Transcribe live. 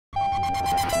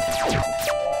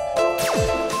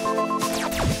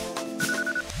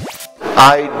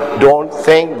I don't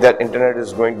think that internet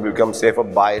is going to become safer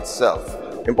by itself.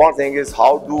 Important thing is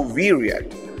how do we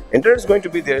react. Internet is going to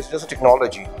be there, it's just a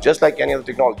technology, just like any other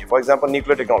technology. For example,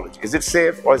 nuclear technology. Is it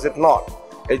safe or is it not?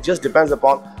 It just depends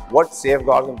upon what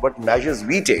safeguards and what measures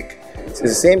we take. It's the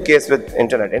same case with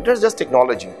internet. Internet is just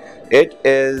technology. It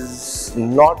is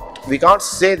not, we can't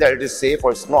say that it is safe or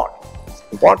it's not.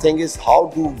 Important thing is how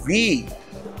do we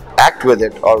act with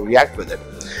it or react with it.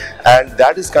 And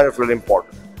that is kind of really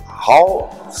important. How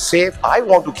safe I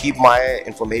want to keep my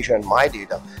information and my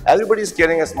data. Everybody is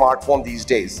carrying a smartphone these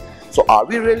days. So are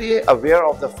we really aware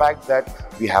of the fact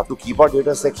that we have to keep our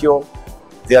data secure?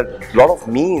 There are a lot of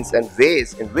means and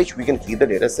ways in which we can keep the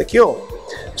data secure.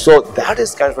 So that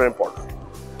is kind of very important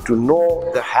to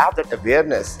know, to have that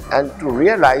awareness and to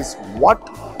realize what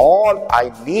all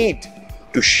I need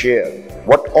to share,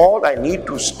 what all I need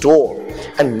to store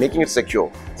and making it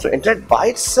secure. So internet by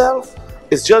itself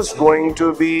is just going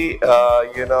to be,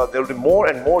 there will be more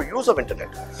and more use of internet.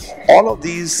 All of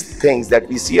these things that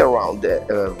we see around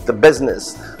the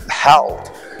business, health,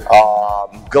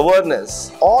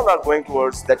 governance, all are going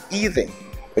towards that E thing,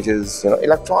 which is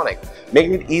electronic,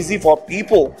 making it easy for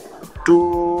people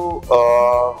to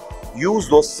use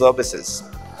those services.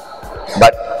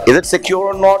 But is it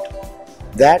secure or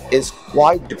not? That is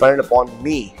quite dependent upon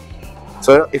me.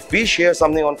 So if we share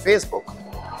something on Facebook,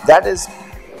 that is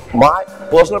my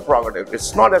personal prerogative.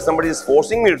 It's not that somebody is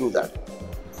forcing me to do that.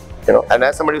 And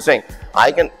as somebody is saying,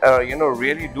 I can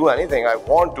really do anything I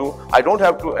want to. I don't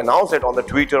have to announce it on the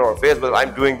Twitter or Facebook,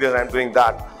 I'm doing this, I'm doing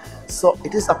that. So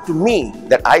it is up to me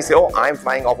that I say, oh, I'm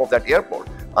flying off of that airport.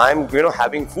 I'm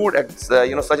having food at such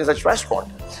and such restaurant.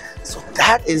 So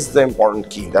that is the important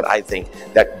key that I think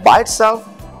that by itself,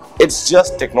 it's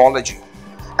just technology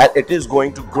and it is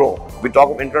going to grow. We talk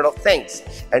of Internet of Things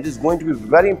and it is going to be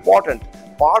very important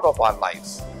part of our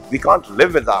lives. We can't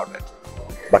live without it.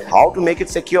 But how to make it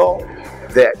secure?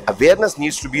 The awareness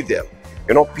needs to be there.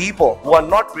 People who are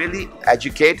not really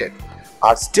educated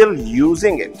are still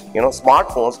using it.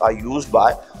 Smartphones are used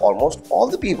by almost all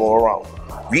the people around.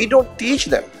 We don't teach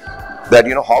them that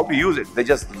how to use it. They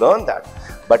just learn that.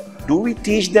 But do we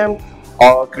teach them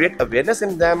or create awareness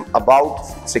in them about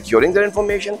securing their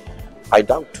information? I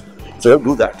doubt. So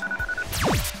do that.